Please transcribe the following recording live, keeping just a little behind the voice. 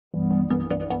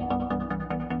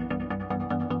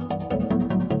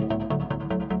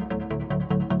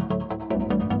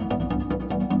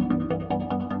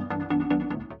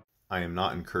I am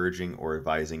not encouraging or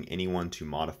advising anyone to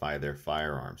modify their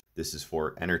firearms. This is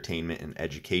for entertainment and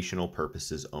educational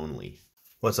purposes only.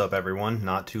 What's up, everyone?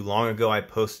 Not too long ago, I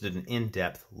posted an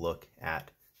in-depth look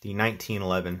at the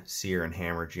 1911 Sear and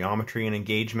Hammer geometry and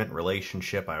engagement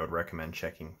relationship. I would recommend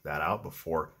checking that out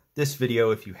before this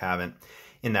video if you haven't.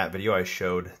 In that video, I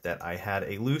showed that I had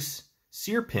a loose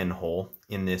Sear pin hole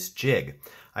in this jig.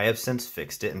 I have since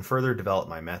fixed it and further developed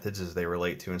my methods as they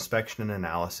relate to inspection and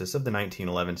analysis of the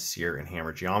 1911 Sear and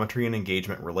Hammer geometry and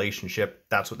engagement relationship.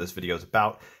 That's what this video is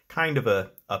about. Kind of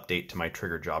a update to my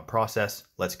trigger job process.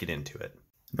 Let's get into it.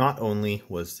 Not only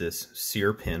was this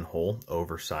Sear pin hole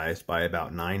oversized by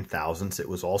about 9 thousandths, it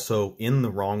was also in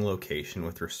the wrong location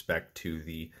with respect to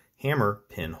the hammer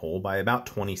pin hole by about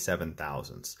 27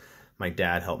 thousandths. My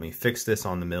dad helped me fix this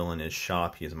on the mill in his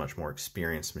shop. He is a much more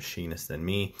experienced machinist than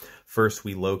me. First,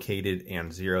 we located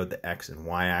and zeroed the X and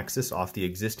Y axis off the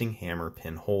existing hammer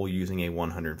pin hole using a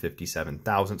 157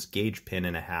 thousandths gauge pin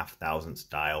and a 1/2 thousandths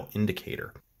dial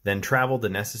indicator. Then traveled the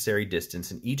necessary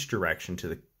distance in each direction to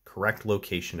the correct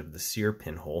location of the Sear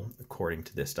pinhole, according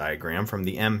to this diagram from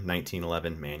the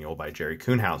M1911 manual by Jerry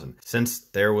Kuhnhausen. Since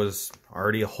there was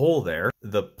already a hole there,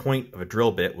 the point of a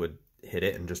drill bit would hit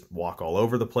it and just walk all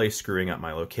over the place, screwing up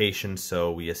my location.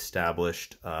 So we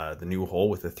established the new hole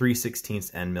with a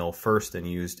 3/16 end mill first and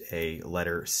used a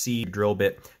letter C drill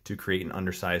bit to create an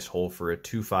undersized hole for a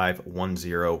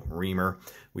 2510 reamer.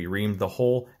 We reamed the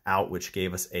hole out, which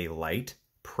gave us a light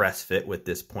press fit with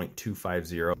this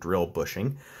 .250 drill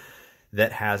bushing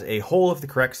that has a hole of the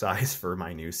correct size for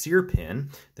my new Sear pin.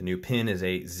 The new pin is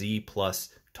a Z plus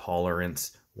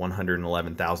tolerance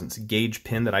 111 thousandths gauge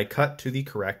pin that I cut to the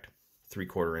correct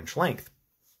 3/4 inch length.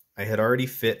 I had already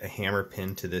fit a hammer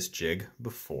pin to this jig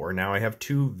before. Now I have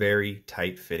two very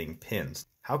tight fitting pins.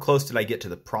 How close did I get to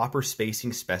the proper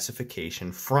spacing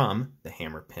specification from the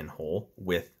hammer pin hole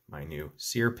with my new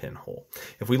Sear pin hole?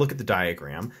 If we look at the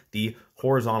diagram, the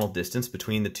horizontal distance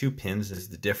between the two pins is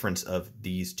the difference of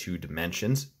these two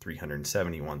dimensions,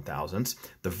 371 thousandths.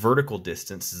 The vertical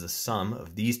distance is the sum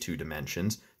of these two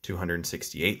dimensions,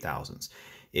 268 thousandths.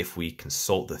 If we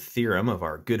consult the theorem of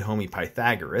our good homie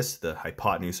Pythagoras, the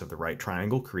hypotenuse of the right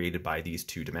triangle created by these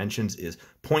two dimensions is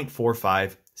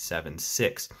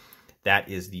 0.4576. That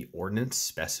is the ordnance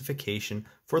specification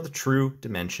for the true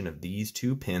dimension of these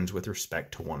two pins with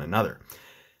respect to one another.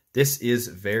 This is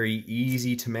very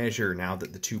easy to measure now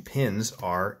that the two pins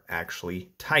are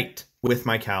actually tight with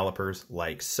my calipers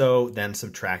like so, then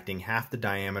subtracting half the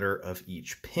diameter of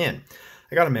each pin.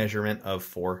 I got a measurement of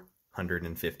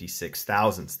 456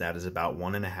 thousandths. That is about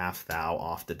 1.5 thou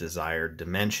off the desired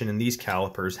dimension, and these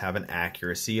calipers have an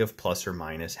accuracy of plus or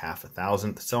minus 1/2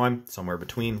 thousandth, so I'm somewhere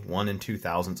between 1 and 2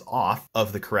 thousandths off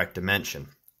of the correct dimension.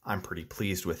 I'm pretty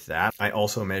pleased with that. I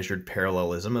also measured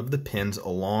parallelism of the pins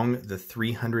along the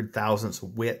 300 thousandths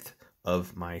width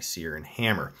of my Sear and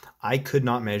hammer. I could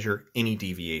not measure any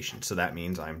deviation, so that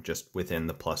means I'm just within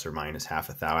the plus or minus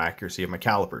 1/2 thou accuracy of my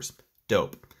calipers.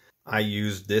 Dope. I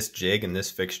used this jig and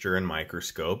this fixture and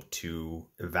microscope to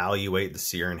evaluate the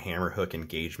Sear and hammer hook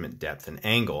engagement depth and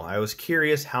angle. I was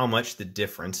curious how much the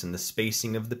difference in the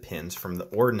spacing of the pins from the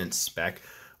ordnance spec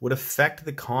would affect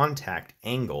the contact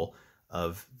angle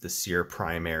of the Sear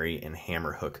primary and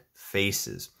hammer hook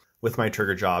faces. With my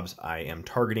trigger jobs, I am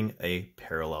targeting a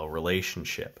parallel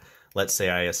relationship. Let's say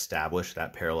I establish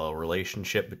that parallel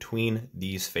relationship between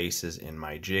these faces in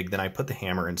my jig. Then I put the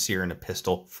hammer and Sear in a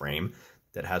pistol frame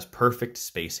that has perfect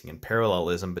spacing and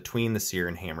parallelism between the Sear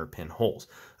and hammer pin holes,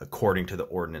 according to the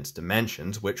ordnance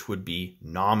dimensions, which would be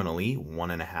nominally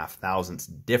 1.5 thousandths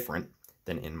different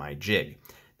than in my jig.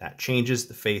 That changes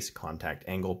the face contact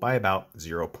angle by about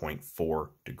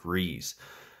 0.4 degrees.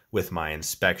 With my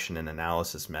inspection and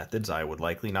analysis methods, I would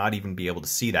likely not even be able to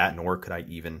see that, nor could I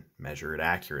even measure it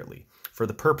accurately. For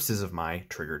the purposes of my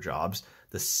trigger jobs,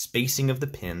 the spacing of the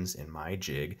pins in my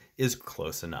jig is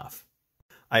close enough.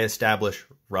 I establish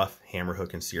rough hammer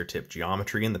hook and Sear tip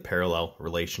geometry and the parallel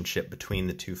relationship between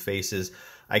the two faces.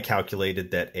 I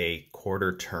calculated that a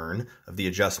 1/4 turn of the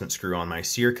adjustment screw on my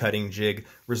Sear cutting jig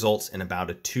results in about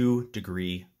a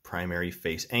 2-degree primary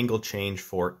face angle change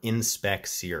for in-spec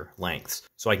Sear lengths.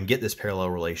 So I can get this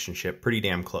parallel relationship pretty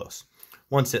damn close.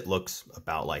 Once it looks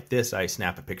about like this, I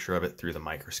snap a picture of it through the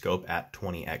microscope at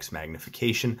 20x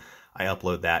magnification. I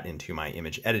upload that into my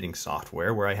image editing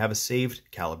software where I have a saved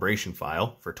calibration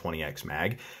file for 20x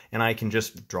mag, and I can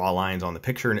just draw lines on the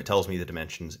picture and it tells me the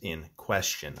dimensions in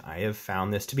question. I have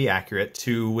found this to be accurate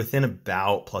to within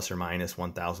about plus or minus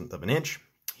 1/1000th of an inch.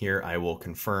 Here I will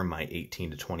confirm my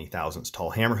 18 to 20 thousandths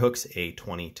tall hammer hooks, a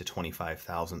 20 to 25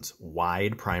 thousandths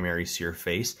wide primary Sear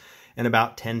face, and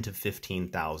about 10 to 15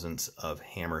 thousandths of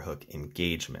hammer hook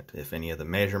engagement. If any of the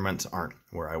measurements aren't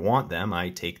where I want them, I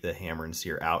take the hammer and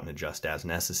sear out and adjust as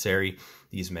necessary.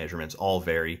 These measurements all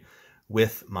vary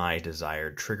with my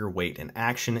desired trigger weight and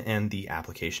action and the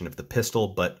application of the pistol,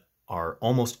 but are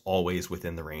almost always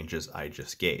within the ranges I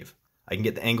just gave. I can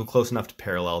get the angle close enough to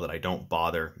parallel that I don't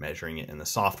bother measuring it in the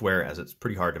software, as it's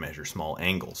pretty hard to measure small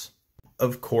angles.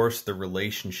 Of course, the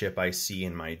relationship I see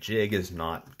in my jig is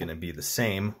not going to be the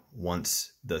same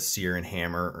once the sear and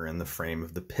hammer are in the frame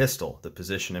of the pistol. The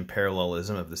position and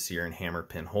parallelism of the sear and hammer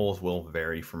pin holes will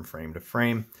vary from frame to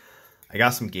frame. I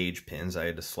got some gauge pins. I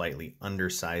had to slightly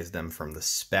undersize them from the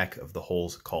spec of the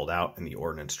holes called out in the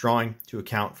ordnance drawing to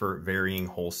account for varying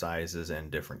hole sizes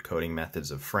and different coating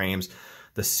methods of frames.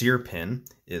 The sear pin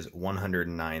is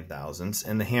 109 thousandths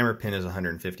and the hammer pin is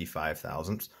 155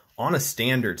 thousandths. On a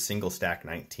standard single stack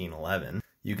 1911,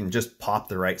 you can just pop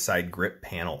the right side grip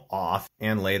panel off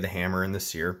and lay the hammer and the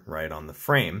sear right on the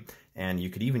frame, and you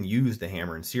could even use the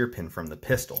hammer and sear pin from the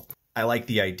pistol. I like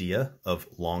the idea of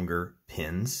longer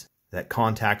pins that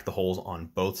contact the holes on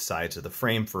both sides of the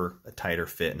frame for a tighter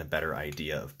fit and a better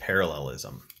idea of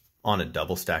parallelism. On a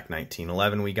double stack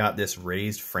 1911, we got this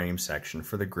raised frame section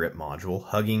for the grip module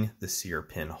hugging the sear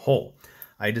pin hole.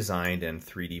 I designed and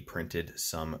 3D printed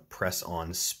some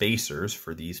press-on spacers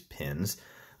for these pins,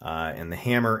 and the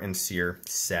hammer and sear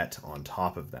set on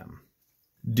top of them.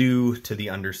 Due to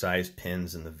the undersized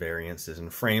pins and the variances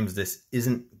in frames, this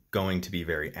isn't going to be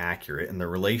very accurate, and the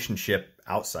relationship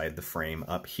outside the frame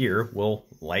up here will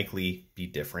likely be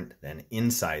different than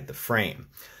inside the frame.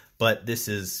 But this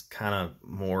is kind of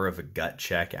more of a gut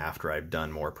check after I've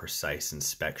done more precise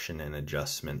inspection and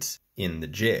adjustments in the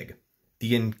jig.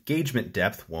 The engagement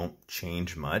depth won't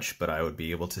change much, but I would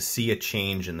be able to see a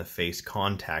change in the face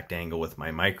contact angle with my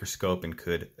microscope and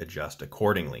could adjust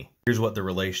accordingly. Here's what the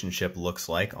relationship looks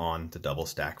like on the double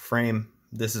stack frame.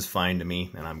 This is fine to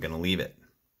me, and I'm going to leave it.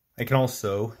 I can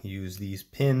also use these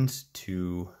pins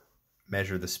to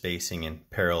measure the spacing and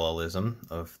parallelism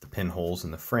of the pinholes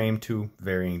in the frame to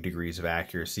varying degrees of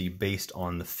accuracy based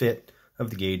on the fit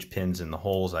of the gauge pins in the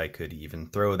holes. I could even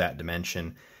throw that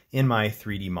dimension in my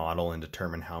 3D model and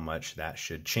determine how much that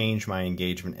should change my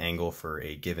engagement angle for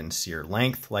a given sear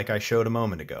length, like I showed a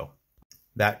moment ago.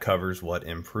 That covers what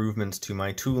improvements to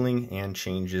my tooling and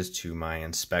changes to my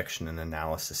inspection and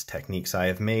analysis techniques I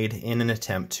have made in an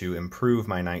attempt to improve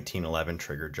my 1911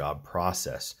 trigger job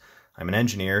process. I'm an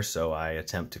engineer, so I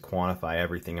attempt to quantify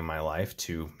everything in my life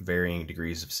to varying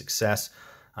degrees of success.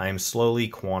 I am slowly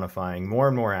quantifying more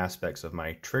and more aspects of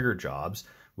my trigger jobs,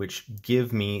 which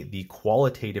give me the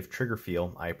qualitative trigger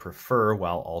feel I prefer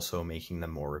while also making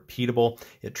them more repeatable.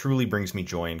 It truly brings me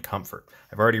joy and comfort.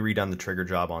 I've already redone the trigger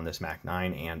job on this Mac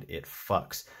 9 and it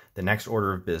fucks. The next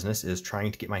order of business is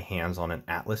trying to get my hands on an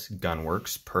Atlas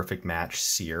Gunworks Perfect Match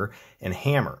sear and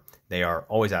hammer. They are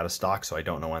always out of stock, so I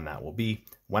don't know when that will be.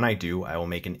 When I do, I will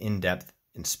make an in-depth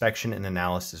inspection and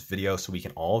analysis video so we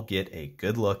can all get a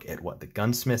good look at what the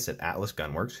gunsmiths at Atlas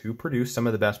Gunworks, who produce some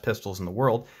of the best pistols in the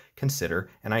world, consider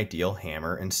an ideal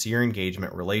hammer and sear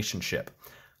engagement relationship.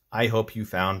 I hope you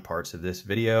found parts of this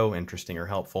video interesting or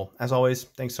helpful. As always,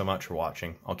 thanks so much for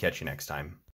watching. I'll catch you next time.